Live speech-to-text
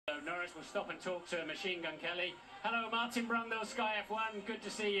Norris will stop and talk to Machine Gun Kelly. Hello, Martin Brundle, Sky F1. Good to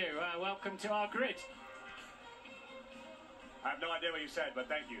see you. Welcome to our grid. I have no idea what you said, but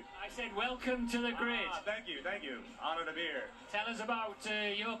thank you. I said welcome to the grid. Thank you, thank you. Honored to be here. Tell us about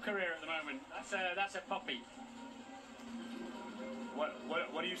your career at the moment. That's a puppy.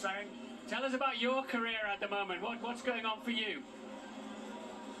 What are you saying? Tell us about your career at the moment. What's going on for you?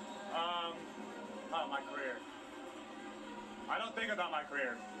 My career. I don't think about my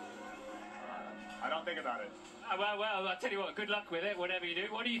career. I don't think about it. Well, I'll tell you what, good luck with it, whatever you do.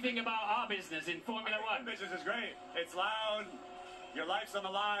 What do you think about our business in Formula One? Business is great. It's loud. Your life's on the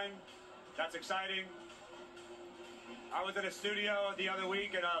line. That's exciting. I was in a studio the other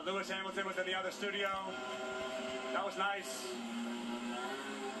week, and Lewis Hamilton was in the other studio. That was nice.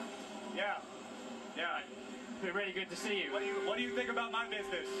 Yeah. It's been really good to see you. What do you think about my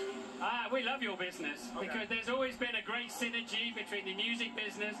business? We love your business, okay, because there's always been a great synergy between the music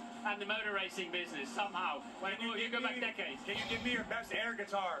business and the motor racing business, somehow. You go back decades. Can you give me your best air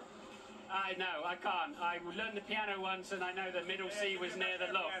guitar? No, I can't. I learned the piano once, and I know the middle C was near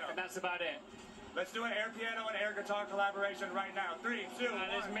the lock, and that's about it. Let's do an air piano and air guitar collaboration right now. 3, 2, 1.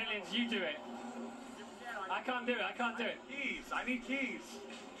 There's millions. You do it. I can't do it. Keys. I need keys.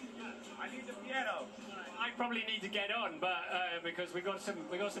 I need the piano. I probably need to get on, but because we got some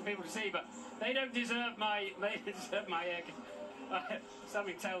people to see, but they don't deserve my air.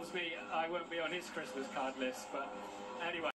 Something tells me I won't be on his Christmas card list, but anyway.